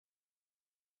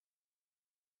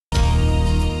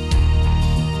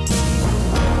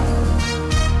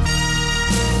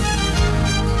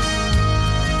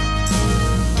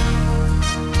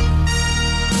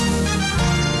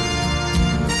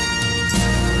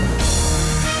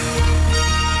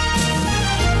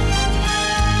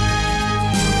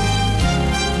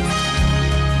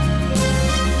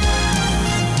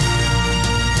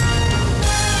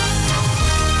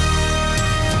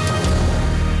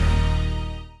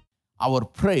our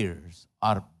prayers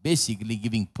are basically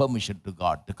giving permission to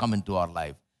God to come into our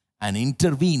life and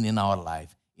intervene in our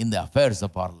life, in the affairs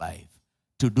of our life,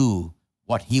 to do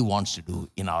what He wants to do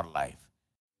in our life.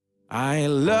 I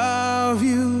love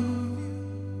you.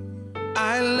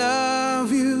 I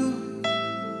love you.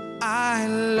 I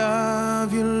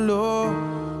love you,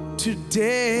 Lord,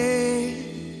 today.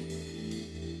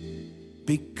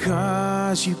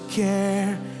 Because you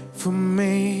care for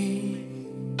me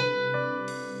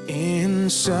in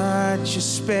such a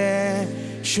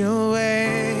special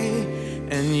way.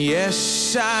 And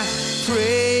yes, I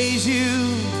praise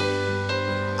you,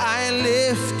 I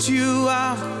lift you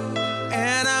up,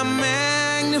 and I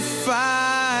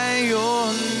magnify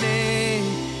your name.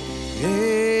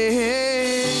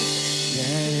 Hey,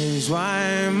 that is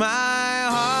why my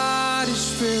heart is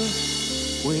filled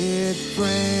with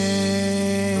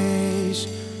praise.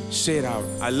 Say it out.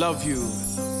 I love you.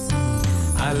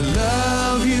 I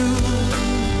love you.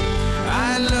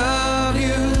 I love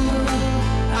you.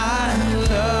 I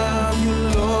love you,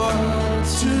 Lord,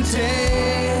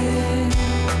 today.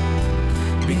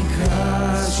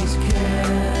 Because you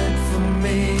cared for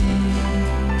me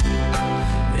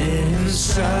in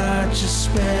such a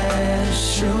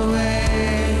special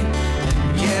way.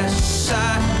 And yes,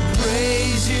 I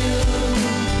praise you,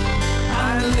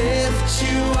 I lift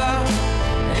you up,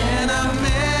 and I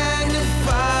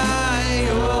magnify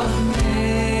your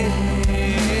name.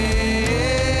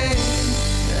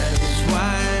 That is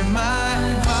why my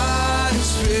heart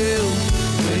is filled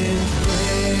with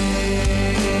praise.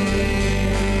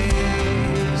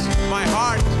 My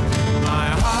heart,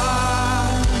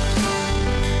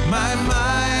 my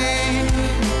mind,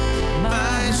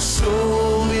 my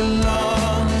soul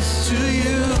belongs to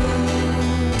you.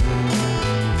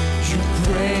 You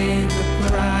paid the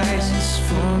price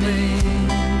for me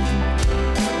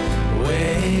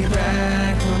way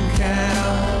back on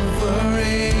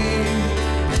Calvary.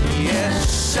 And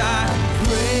yes, I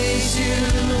praise you,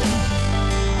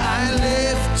 I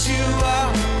lift you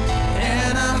up,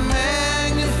 and I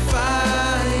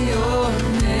magnify your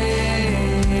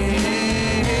name.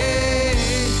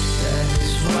 That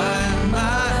is why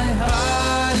my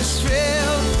heart is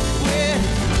filled with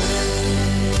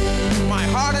praise. My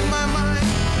heart and my mind,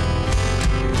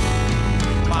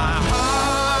 my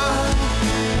heart,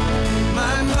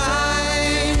 my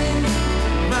mind,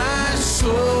 my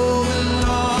soul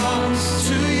belongs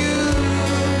to you.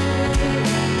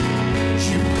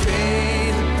 You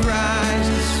paid the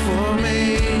price for me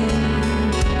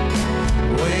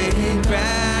way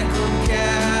back on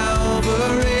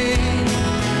Calvary.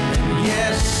 And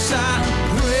yes, I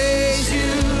praise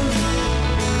you,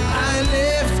 I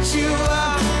lift you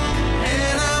up,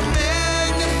 and I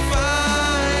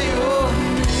magnify your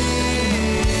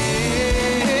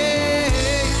name.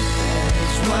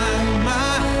 That's why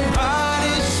my heart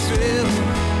is filled.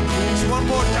 Just one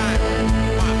more time.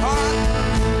 My heart.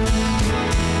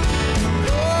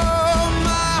 Oh,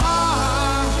 my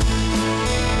heart,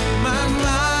 my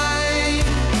mind,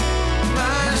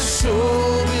 my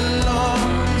soul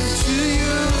belongs to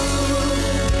you.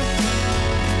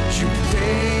 You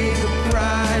paid the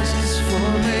prices for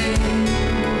me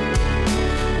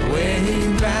way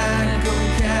back on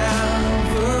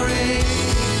Calvary.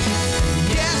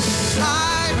 Yes, I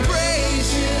praise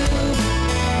you,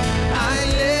 I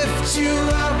lift you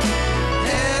up,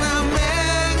 and I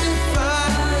magnify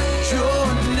your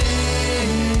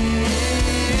name.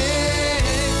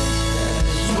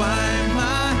 That's why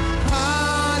my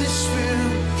heart is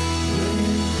filled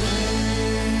with praise.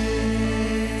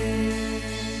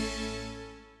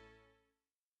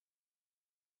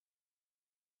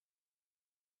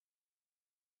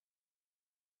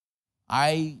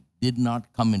 I did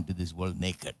not come into this world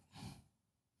naked.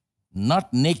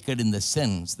 Not naked in the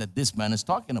sense that this man is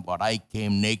talking about. I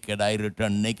came naked, I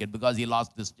returned naked, because he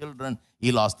lost his children,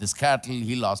 he lost his cattle,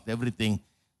 he lost everything.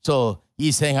 So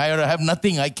he's saying, I have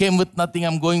nothing, I came with nothing,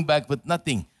 I'm going back with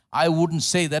nothing. I wouldn't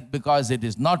say that, because it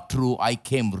is not true. I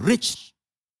came rich,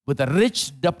 with a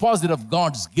rich deposit of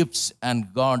God's gifts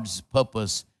and God's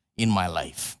purpose in my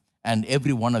life. And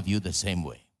every one of you the same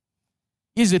way.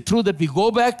 Is it true that we go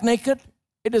back naked?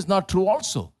 It is not true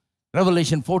also.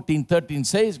 Revelation 14:13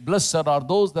 says, blessed are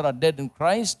those that are dead in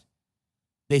Christ.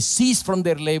 They cease from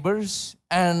their labors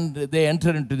and they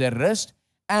enter into their rest,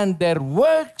 and their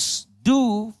works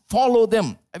do follow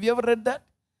them. Have you ever read that?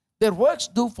 Their works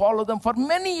do follow them. For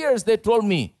many years they told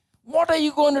me, what are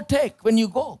you going to take when you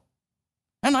go?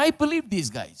 And I believe these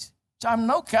guys. So I'm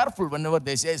now careful whenever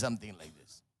they say something like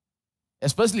this.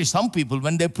 Especially some people,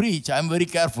 when they preach, I'm very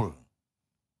careful.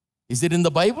 Is it in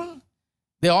the Bible?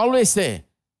 They always say,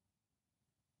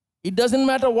 It doesn't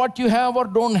matter what you have or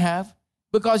don't have,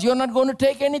 because you're not going to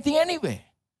take anything anyway.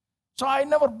 So I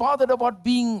never bothered about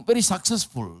being very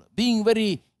successful, being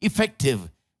very effective,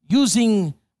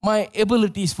 using my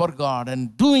abilities for God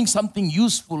and doing something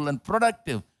useful and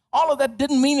productive. All of that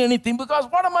didn't mean anything, because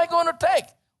what am I going to take?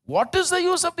 What is the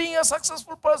use of being a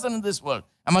successful person in this world?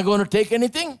 Am I going to take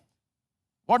anything?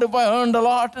 What if I earned a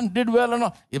lot and did well or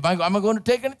not? Am I going to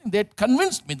take anything? They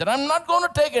convinced me that I'm not going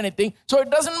to take anything, so it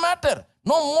doesn't matter.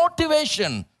 No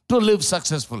motivation to live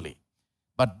successfully.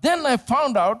 But then I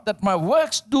found out that my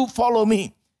works do follow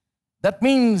me. That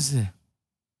means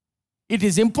it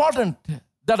is important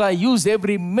that I use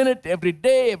every minute, every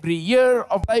day, every year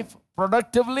of life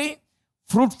productively,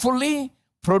 fruitfully,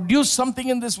 produce something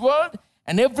in this world,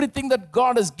 and everything that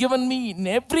God has given me in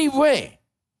every way,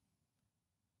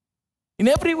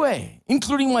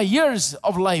 including my years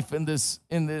of life in this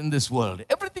world,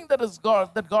 everything that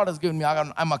God has given me,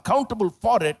 I'm accountable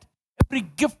for it. Every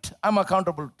gift, I'm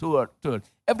accountable to it.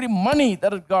 Every money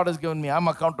that God has given me, I'm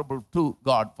accountable to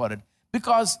God for it.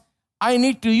 Because I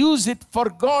need to use it for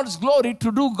God's glory,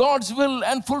 to do God's will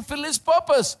and fulfill His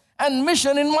purpose and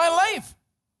mission in my life.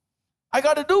 I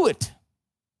got to do it.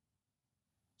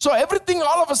 So everything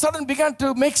all of a sudden began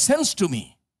to make sense to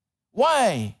me.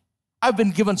 Why? I've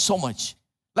been given so much.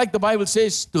 Like the Bible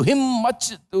says, to whom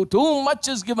much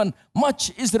is given,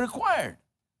 much is required.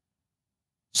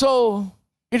 So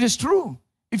it is true.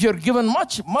 If you're given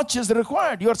much, much is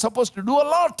required. You're supposed to do a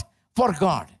lot for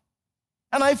God.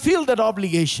 And I feel that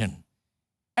obligation.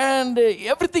 And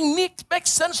everything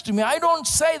makes sense to me. I don't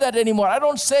say that anymore. I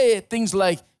don't say things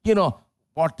like,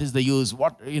 what is the use?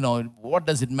 What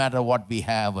does it matter what we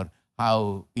have, or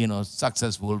how,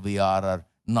 successful we are or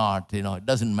not? It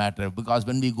doesn't matter, because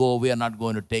when we go, we are not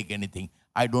going to take anything.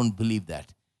 I don't believe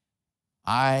that.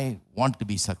 I want to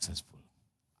be successful.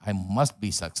 I must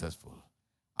be successful.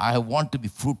 I want to be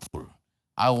fruitful.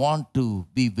 I want to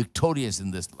be victorious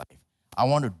in this life. I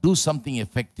want to do something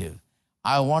effective.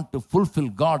 I want to fulfill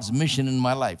God's mission in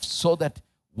my life, so that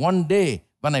one day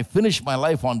when I finish my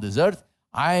life on this earth,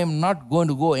 I am not going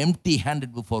to go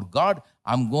empty-handed before God.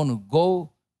 I'm going to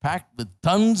go packed with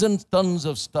tons and tons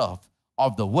of stuff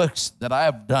of the works that I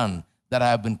have done, that I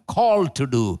have been called to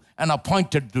do and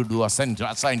appointed to do, assigned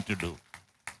to do.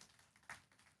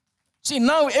 See,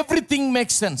 now everything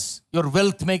makes sense. Your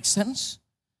wealth makes sense.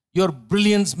 Your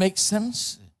brilliance makes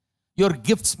sense. Your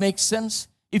gifts make sense.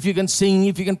 If you can sing,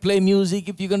 if you can play music,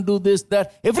 if you can do this,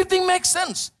 that, everything makes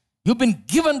sense. You've been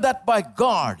given that by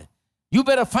God. You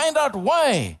better find out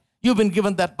why you've been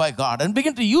given that by God and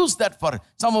begin to use that for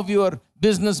some of you are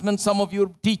businessmen, some of you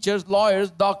are teachers,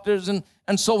 lawyers, doctors, and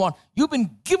so on. You've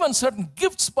been given certain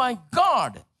gifts by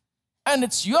God. And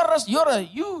it's you are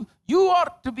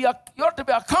to be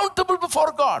accountable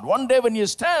before God. One day when you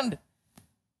stand,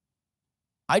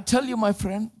 I tell you, my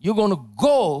friend, you're going to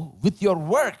go with your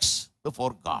works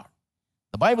before God.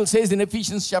 The Bible says in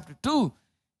Ephesians chapter 2,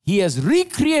 He has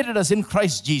recreated us in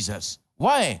Christ Jesus.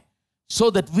 Why? So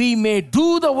that we may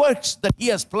do the works that He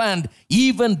has planned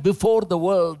even before the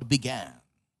world began.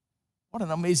 What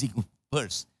an amazing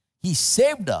verse. He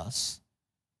saved us.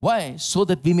 Why? So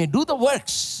that we may do the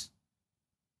works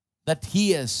that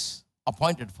He has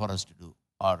appointed for us to do,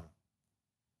 or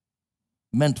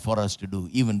meant for us to do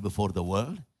even before the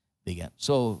world began.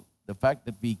 So the fact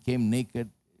that we came naked,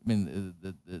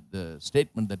 the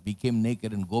statement that we came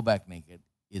naked and go back naked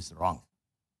is wrong.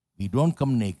 We don't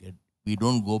come naked. We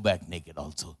don't go back naked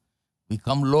also. We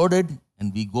come loaded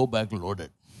and we go back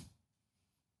loaded.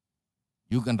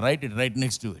 You can write it right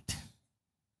next to it.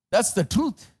 That's the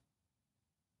truth.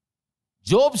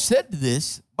 Job said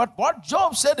this, but what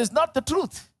Job said is not the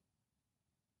truth.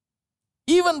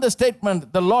 Even the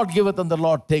statement, the Lord giveth and the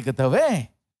Lord taketh away,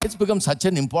 it's become such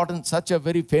an important, such a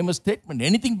very famous statement.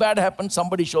 Anything bad happens,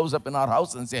 somebody shows up in our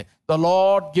house and say, the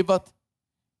Lord giveth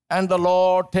and the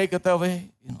Lord taketh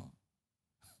away.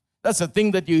 That's a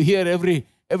thing that you hear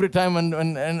every time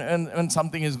when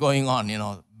something is going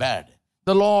on, bad.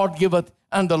 The Lord giveth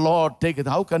and the Lord taketh.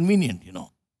 How convenient,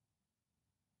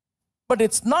 But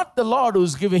it's not the Lord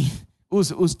who's giving,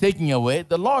 who's taking away.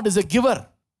 The Lord is a giver.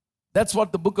 That's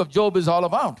what the book of Job is all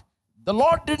about. The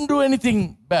Lord didn't do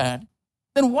anything bad.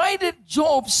 Then why did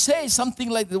Job say something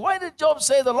like this? Why did Job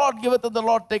say the Lord giveth and the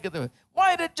Lord taketh away?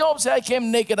 Why did Job say, I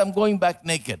came naked, I'm going back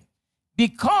naked?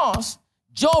 Because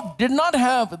Job did not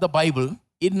have the Bible.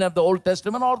 He didn't have the Old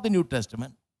Testament or the New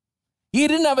Testament. He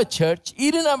didn't have a church. He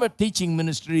didn't have a teaching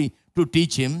ministry to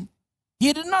teach him.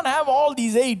 He did not have all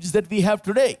these aids that we have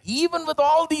today. Even with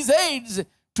all these aids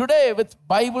today, with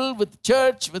Bible, with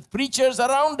church, with preachers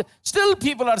around, still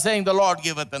people are saying the Lord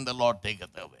giveth and the Lord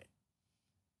taketh away.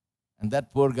 And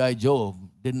that poor guy, Job,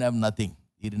 didn't have nothing.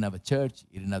 He didn't have a church.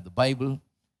 He didn't have the Bible.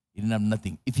 He didn't have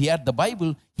nothing. If he had the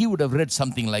Bible, he would have read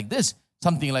something like this.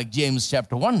 Something like James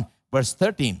chapter 1, verse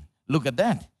 13. Look at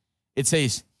that. It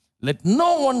says, let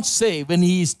no one say when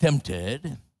he is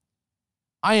tempted,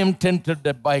 I am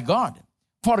tempted by God.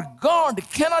 For God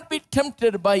cannot be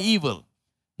tempted by evil,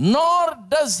 nor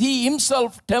does he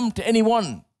himself tempt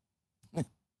anyone.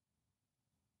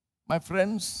 My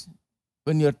friends,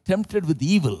 when you're tempted with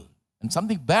evil and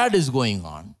something bad is going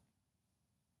on,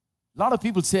 a lot of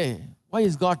people say, why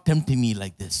is God tempting me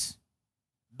like this?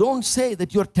 Don't say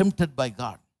that you're tempted by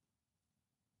God.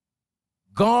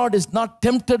 God is not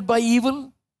tempted by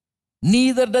evil,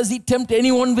 neither does he tempt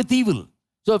anyone with evil.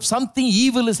 So if something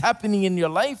evil is happening in your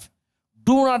life,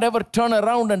 do not ever turn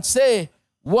around and say,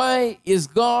 why is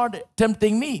God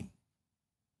tempting me?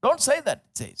 Don't say that,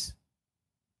 it says.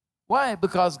 Why?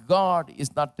 Because God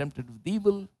is not tempted with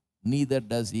evil, neither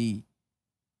does he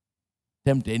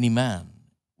tempt any man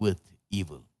with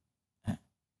evil.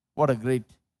 What a great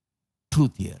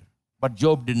truth here. But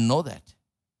Job didn't know that.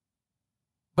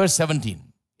 Verse 17,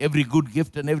 every good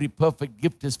gift and every perfect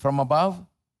gift is from above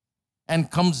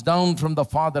and comes down from the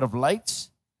Father of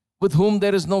lights, with whom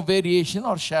there is no variation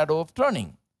or shadow of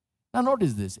turning. Now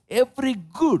notice this, every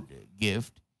good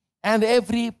gift and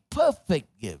every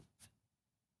perfect gift.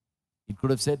 It could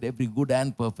have said every good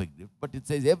and perfect gift, but it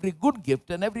says every good gift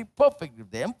and every perfect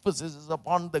gift. The emphasis is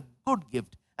upon the good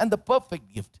gift and the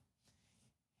perfect gift.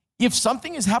 If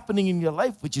something is happening in your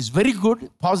life which is very good,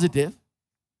 positive,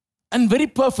 and very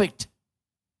perfect,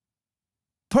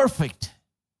 perfect.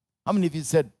 How many of you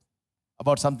said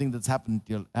about something that's happening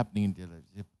in your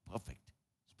life? Perfect.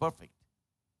 It's perfect.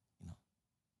 You know,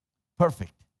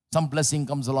 perfect. Some blessing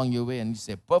comes along your way and you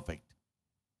say, perfect.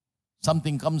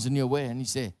 Something comes in your way and you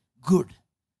say, good.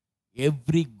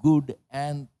 Every good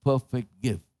and perfect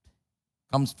gift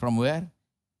comes from where?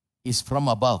 Is from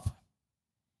above.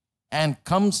 And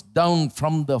comes down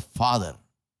from the Father.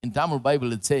 In Tamil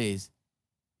Bible it says,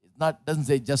 doesn't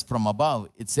say just from above.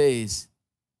 It says,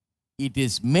 it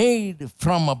is made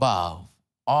from above,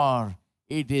 or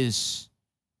it is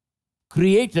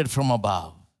created from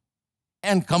above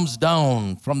and comes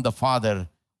down from the Father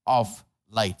of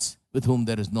lights, with whom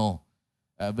there is no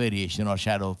variation or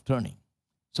shadow of turning.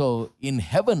 So in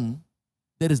heaven,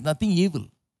 there is nothing evil.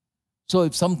 So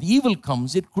if some evil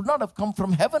comes, it could not have come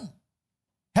from heaven.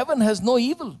 Heaven has no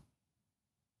evil.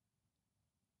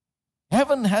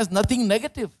 Heaven has nothing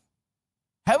negative.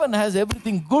 Heaven has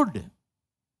everything good.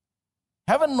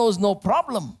 Heaven knows no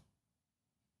problem.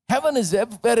 Heaven is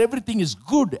where everything is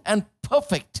good and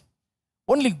perfect.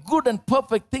 Only good and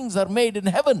perfect things are made in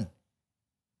heaven.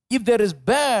 If there is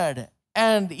bad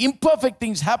and imperfect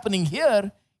things happening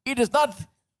here, it is not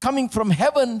coming from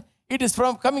heaven. It is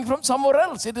coming from somewhere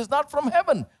else. It is not from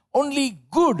heaven. Only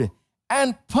good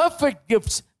and perfect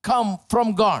gifts come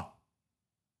from God.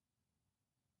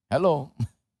 Hello?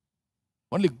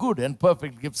 Only good and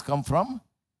perfect gifts come from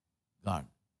God.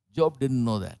 Job didn't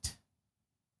know that.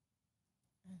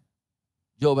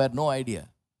 Job had no idea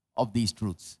of these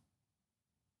truths.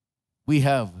 We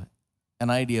have an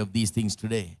idea of these things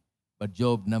today, but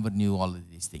Job never knew all of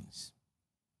these things.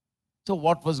 So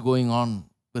what was going on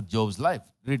with Job's life?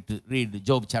 Read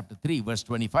Job chapter 3, verse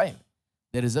 25.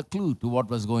 There is a clue to what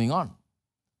was going on.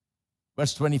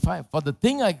 Verse 25, for the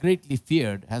thing I greatly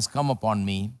feared has come upon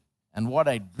me, and what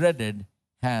I dreaded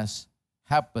has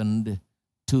happened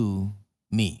to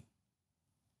me.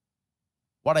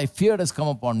 What I feared has come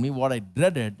upon me, what I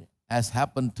dreaded has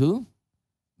happened to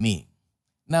me.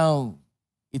 Now,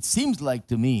 it seems like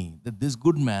to me that this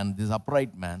good man, this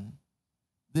upright man,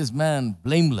 this man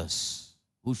blameless,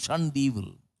 who shunned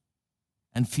evil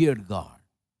and feared God,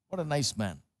 what a nice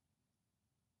man.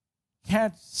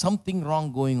 Had something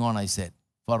wrong going on, I said,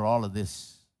 for all of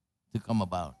this to come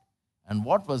about. And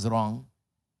what was wrong?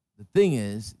 The thing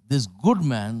is, this good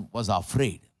man was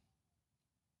afraid.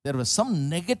 There was some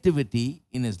negativity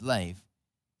in his life.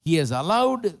 He has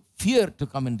allowed fear to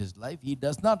come into his life. He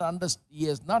has not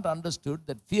understood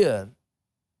that fear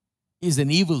is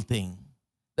an evil thing,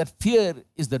 that fear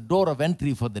is the door of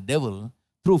entry for the devil.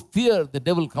 Through fear, the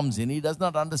devil comes in. He does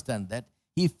not understand that.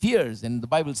 He fears, and the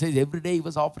Bible says every day he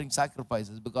was offering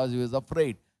sacrifices because he was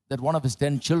afraid that one of his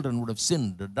 10 children would have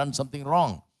sinned or done something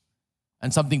wrong,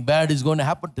 and something bad is going to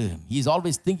happen to him. He's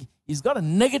always thinking, he's got a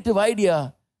negative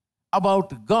idea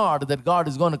about God, that God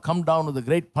is going to come down with a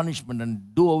great punishment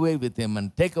and do away with him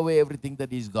and take away everything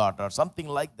that he's got, or something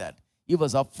like that. He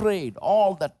was afraid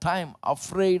all the time,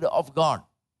 afraid of God,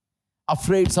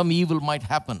 afraid some evil might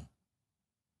happen.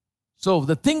 So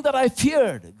the thing that I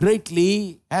feared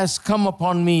greatly has come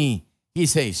upon me, he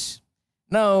says.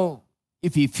 Now,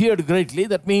 if he feared greatly,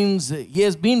 that means he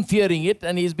has been fearing it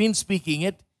and he has been speaking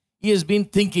it. He has been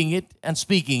thinking it and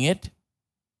speaking it.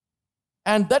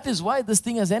 And that is why this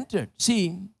thing has entered.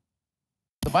 See,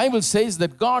 the Bible says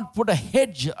that God put a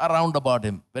hedge around about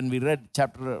him. When we read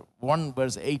chapter 1,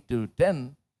 verse 8 to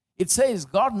 10, it says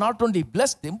God not only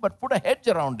blessed him, but put a hedge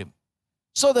around him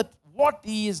so that what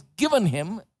he is given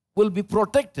him will be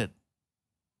protected.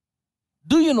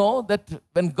 Do you know that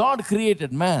when God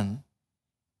created man,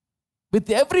 with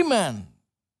every man,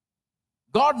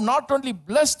 God not only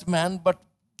blessed man, but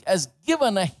has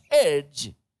given a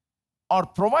hedge or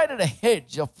provided a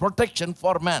hedge of protection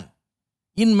for man,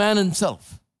 in man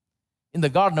himself. In the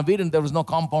Garden of Eden, there was no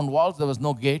compound walls, there was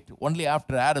no gate. Only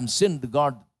after Adam sinned,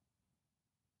 God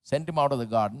sent him out of the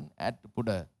garden, had to put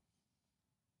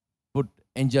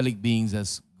angelic beings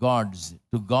as gods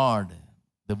to guard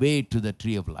the way to the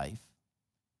tree of life.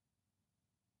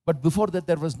 But before that,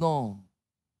 there was no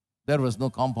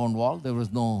compound wall, there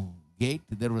was no gate,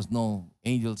 there was no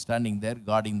angel standing there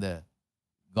guarding the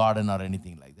garden or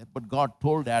anything like that. But God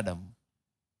told Adam,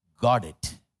 guard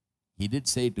it. He did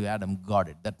say to Adam, guard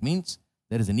it. That means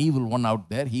there is an evil one out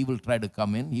there. He will try to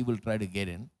come in. He will try to get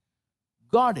in.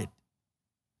 Guard it.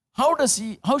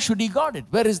 How should he guard it?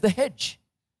 Where is the hedge?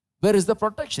 Where is the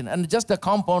protection? And just a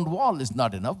compound wall is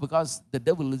not enough because the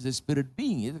devil is a spirit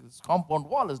being. His compound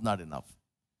wall is not enough.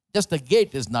 Just a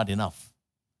gate is not enough.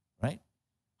 Right?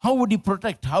 How would he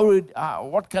protect?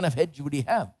 What kind of hedge would he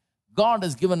have? God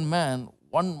has given man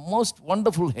one most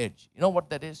wonderful hedge. You know what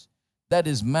that is? That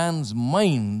is man's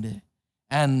mind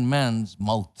and man's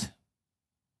mouth.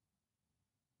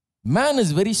 Man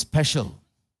is very special.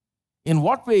 In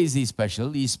what way is he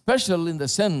special? He is special in the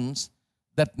sense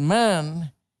that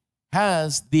man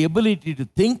has the ability to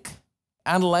think,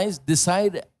 analyze,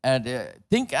 decide,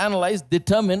 think, analyze,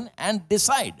 determine, and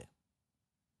decide.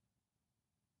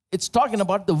 It's talking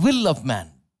about the will of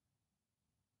man.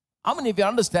 How many of you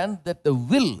understand that the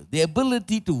will, the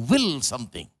ability to will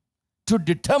something, to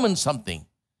determine something,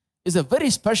 is a very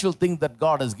special thing that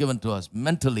God has given to us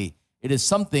mentally? It is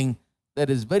something that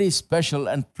is very special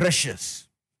and precious.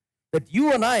 That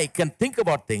you and I can think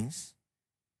about things,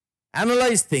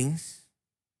 analyze things,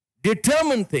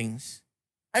 determine things,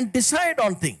 and decide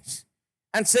on things.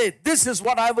 And say, this is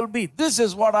what I will be. This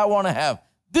is what I want to have.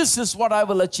 This is what I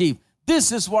will achieve.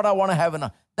 This is what I want to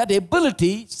have. That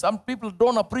ability, some people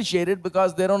don't appreciate it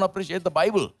because they don't appreciate the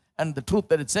Bible and the truth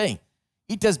that it's saying.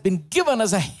 It has been given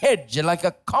as a hedge, like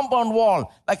a compound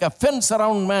wall, like a fence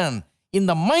around man. In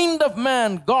the mind of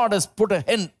man, God has put a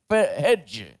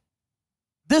hedge.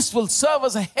 This will serve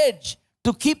as a hedge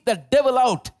to keep the devil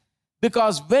out.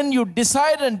 Because when you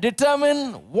decide and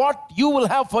determine what you will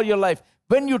have for your life,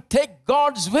 when you take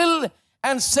God's will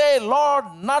and say, Lord,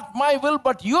 not my will,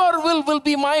 but your will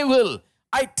be my will.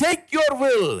 I take your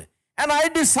will and I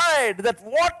decide that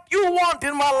what you want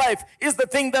in my life is the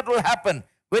thing that will happen.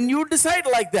 When you decide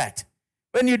like that,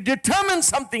 when you determine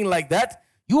something like that,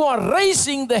 you are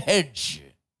raising the hedge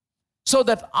so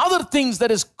that other things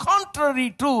that is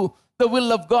contrary to the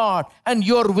will of God and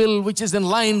your will, which is in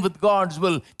line with God's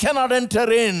will, cannot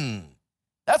enter in.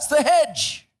 That's the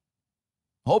hedge.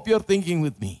 Hope you're thinking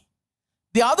with me.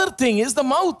 The other thing is the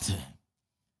mouth.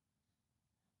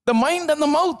 The mind and the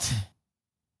mouth.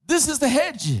 This is the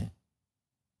hedge.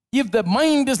 If the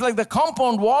mind is like the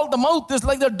compound wall, the mouth is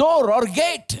like the door or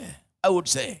gate, I would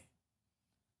say.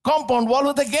 Compound wall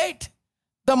with a gate.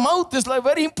 The mouth is like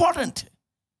very important.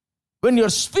 When you're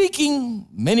speaking,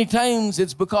 many times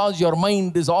it's because your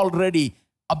mind is already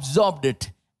absorbed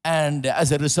it, and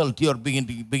as a result, you're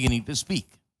beginning to speak.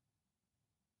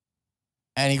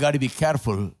 And you got to be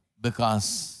careful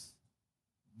because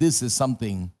this is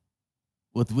something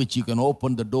with which you can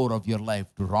open the door of your life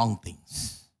to wrong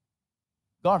things.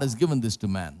 God has given this to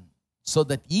man so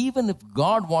that even if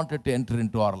God wanted to enter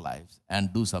into our lives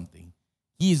and do something,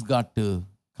 he's got to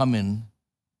come in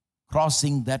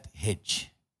crossing that hedge.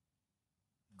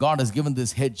 God has given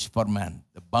this hedge for man,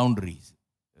 the boundaries,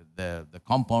 the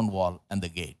compound wall and the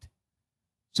gate.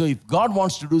 So if God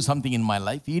wants to do something in my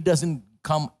life, he doesn't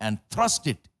come and thrust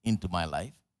it into my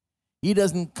life. He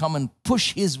doesn't come and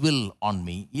push his will on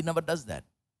me. He never does that.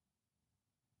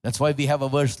 That's why we have a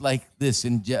verse like this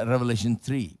in Revelation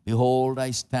 3. Behold, I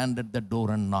stand at the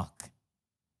door and knock.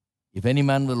 If any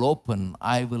man will open,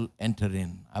 I will enter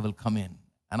in. I will come in.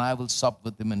 And I will sup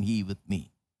with him and he with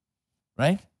me.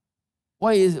 Right?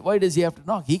 Why does he have to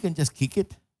knock? He can just kick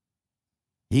it.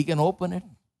 He can open it.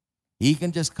 He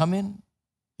can just come in.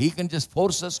 He can just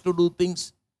force us to do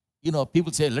things. You know,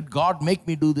 people say, let God make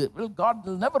me do this. Well, God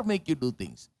will never make you do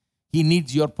things. He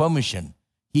needs your permission.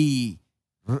 He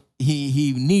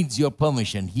He needs your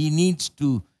permission. He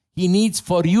needs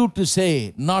for you to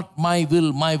say, not my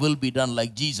will be done,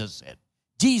 like Jesus said.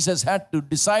 Jesus had to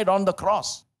decide on the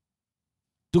cross,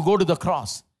 to go to the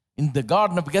cross. In the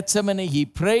Garden of Gethsemane, he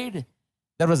prayed.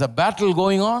 There was a battle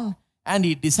going on, and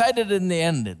he decided in the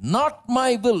end, not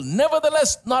my will,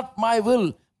 nevertheless not my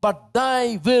will, but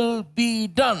thy will be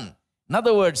done. In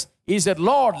other words, he said,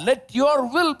 Lord, let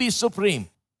your will be supreme.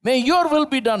 May your will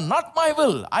be done, not my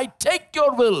will. I take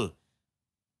your will.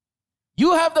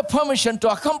 You have the permission to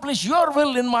accomplish your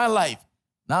will in my life.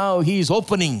 Now he is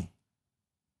opening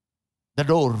the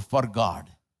door for God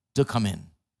to come in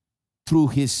through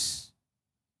his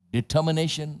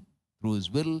determination, through his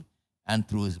will, and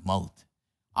through his mouth.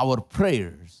 Our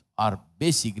prayers are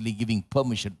basically giving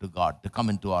permission to God to come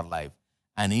into our life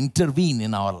and intervene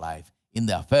in our life, in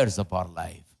the affairs of our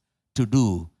life, to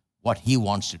do what he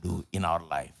wants to do in our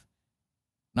life.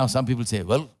 Now some people say,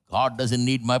 well, God doesn't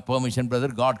need my permission, brother.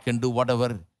 God can do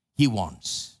whatever he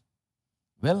wants.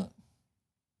 Well,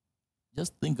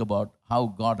 just think about how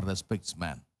God respects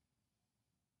man.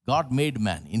 God made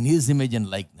man in his image and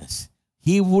likeness.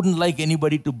 He wouldn't like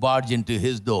anybody to barge into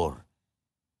his door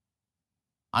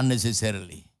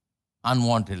unnecessarily,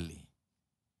 unwantedly,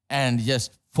 and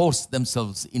just force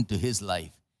themselves into his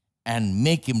life and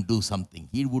make him do something.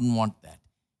 He wouldn't want that.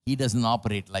 He doesn't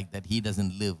operate like that. He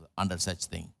doesn't live under such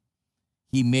thing.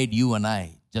 He made you and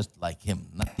I just like him,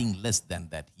 nothing less than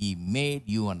that. He made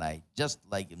you and I just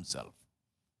like himself.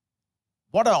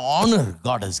 What an honor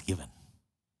God has given.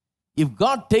 If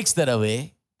God takes that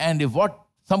away, and if what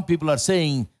some people are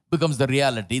saying becomes the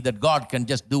reality, that God can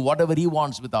just do whatever he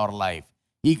wants with our life,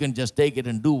 he can just take it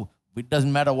and do. It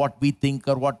doesn't matter what we think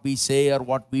or what we say or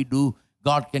what we do.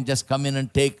 God can just come in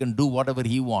and take and do whatever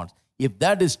he wants. If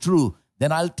that is true,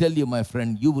 then I'll tell you, my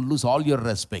friend, you will lose all your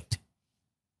respect.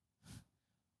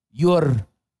 Your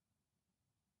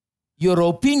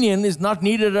opinion is not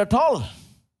needed at all.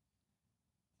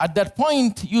 At that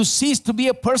point, you cease to be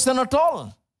a person at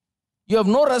all. You have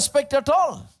no respect at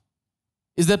all.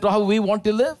 Is that how we want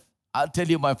to live? I'll tell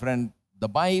you, my friend, the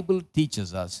Bible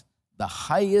teaches us the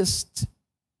highest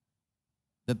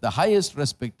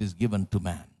respect is given to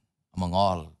man among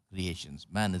all creations.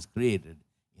 Man is created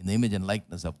in the image and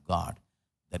likeness of God.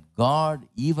 That God,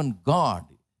 even God,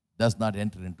 does not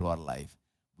enter into our life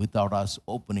without us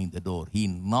opening the door. He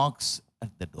knocks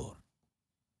at the door.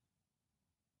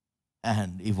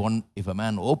 And if a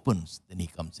man opens, then he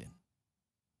comes in.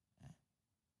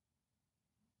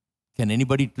 Can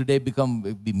anybody today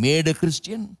be made a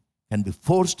Christian? Can be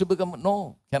forced to become?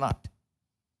 No, cannot.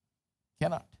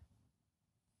 Cannot.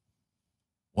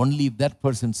 Only if that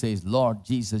person says, Lord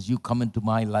Jesus, you come into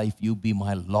my life, you be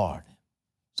my Lord.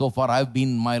 So far I've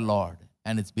been my Lord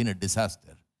and it's been a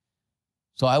disaster.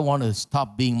 So I want to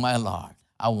stop being my Lord.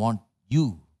 I want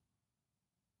you.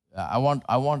 I want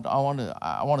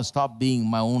to stop being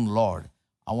my own Lord.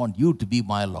 I want you to be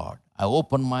my Lord. I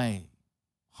open my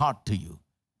heart to you.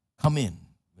 Come in.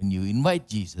 When you invite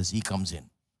Jesus, he comes in.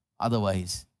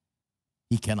 Otherwise,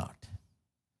 he cannot.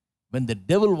 When the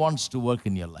devil wants to work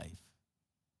in your life,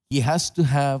 he has to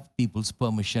have people's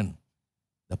permission.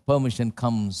 The permission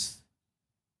comes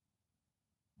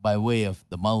by way of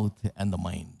the mouth and the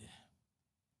mind.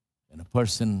 When a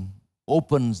person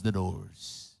opens the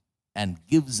doors and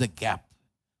gives a gap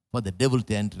for the devil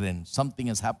to enter in, something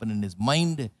has happened in his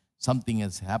mind, something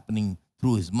is happening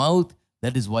through his mouth.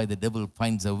 That is why the devil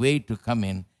finds a way to come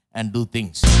in and do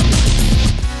things.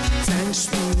 Thanks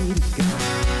be to God,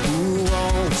 who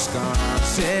owns God,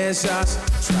 says us,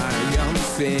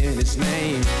 triumph in his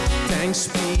name. Thanks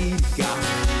be to God,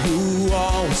 who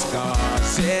owns God,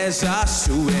 says us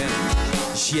to win.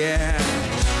 Yeah.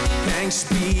 Thanks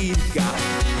be to God,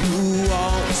 who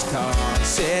owns God,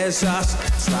 says us,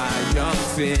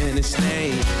 triumph in his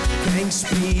name. Thanks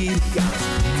be to God,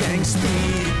 thanks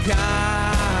be to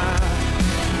God.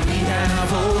 We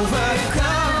have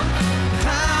overcome.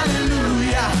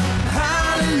 Hallelujah,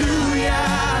 hallelujah.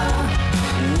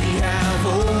 We have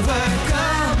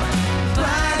overcome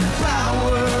by the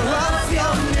power of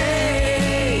your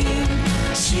name.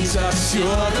 Jesus, you're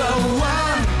the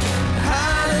one.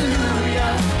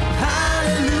 Hallelujah,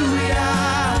 hallelujah.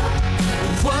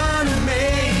 One who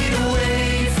made a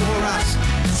way for us.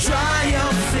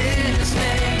 Triumph in his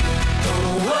name.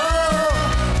 Oh,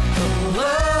 oh, oh,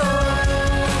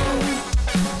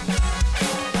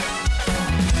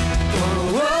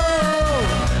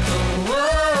 oh.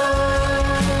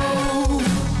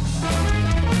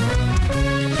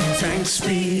 Thanks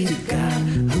be to God,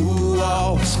 who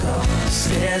always comes,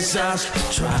 causes us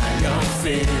triumph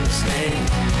in His name.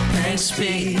 Thanks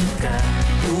be to God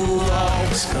who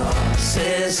always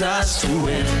causes us to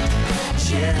win.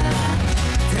 Yeah.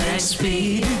 Thanks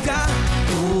be to God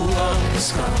who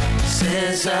always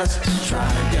causes us to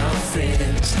triumph in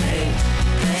His name.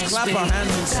 Thanks Clap be our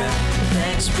hands and to sing. God.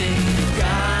 Thanks be to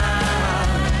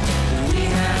God. We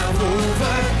have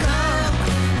overcome.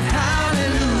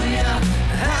 Hallelujah.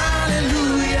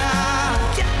 Hallelujah.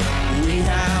 We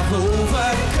have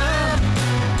overcome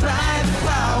by the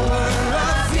power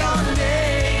of your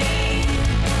name.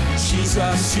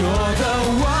 Jesus, you're the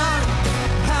one.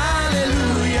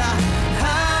 Hallelujah.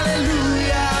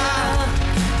 Hallelujah.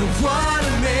 The one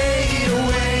who made a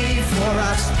way for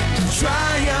us to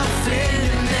triumph in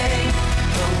your name.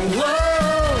 Oh, whoa,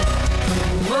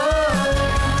 oh, whoa.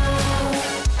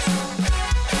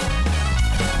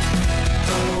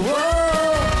 Oh, whoa,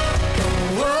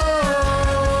 oh, whoa.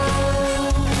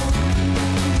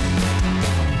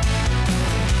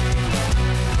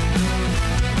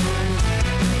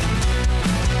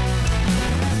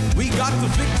 We got the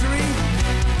victory.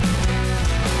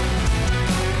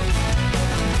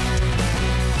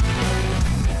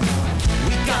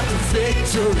 We got the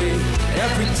victory.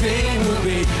 Everything will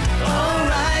be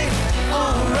alright,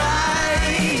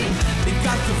 alright. We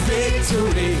got the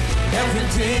victory.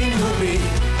 Everything will be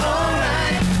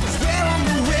alright. 'Cause we're on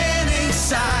the winning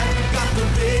side. We got the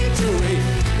victory.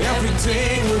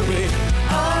 Everything will be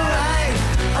alright,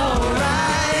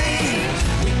 alright.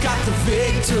 We got the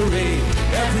victory.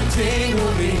 Everything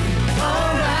will be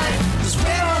alright. 'Cause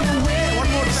we're on the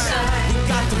winning side. We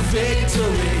got the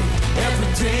victory.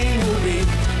 Everything will be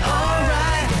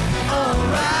alright,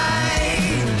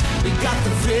 alright. We got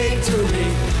the victory.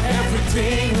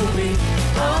 Everything will be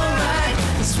alright.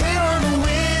 'Cause we're on the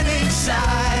winning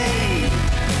side.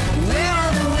 We're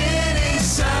on the winning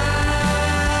side.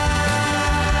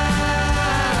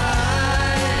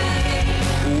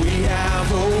 We have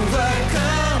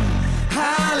overcome.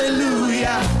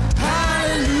 Hallelujah.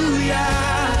 Hallelujah.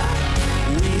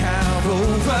 We have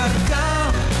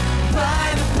overcome by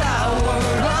the power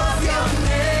of your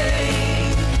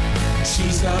name.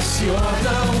 Jesus, you're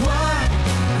the one.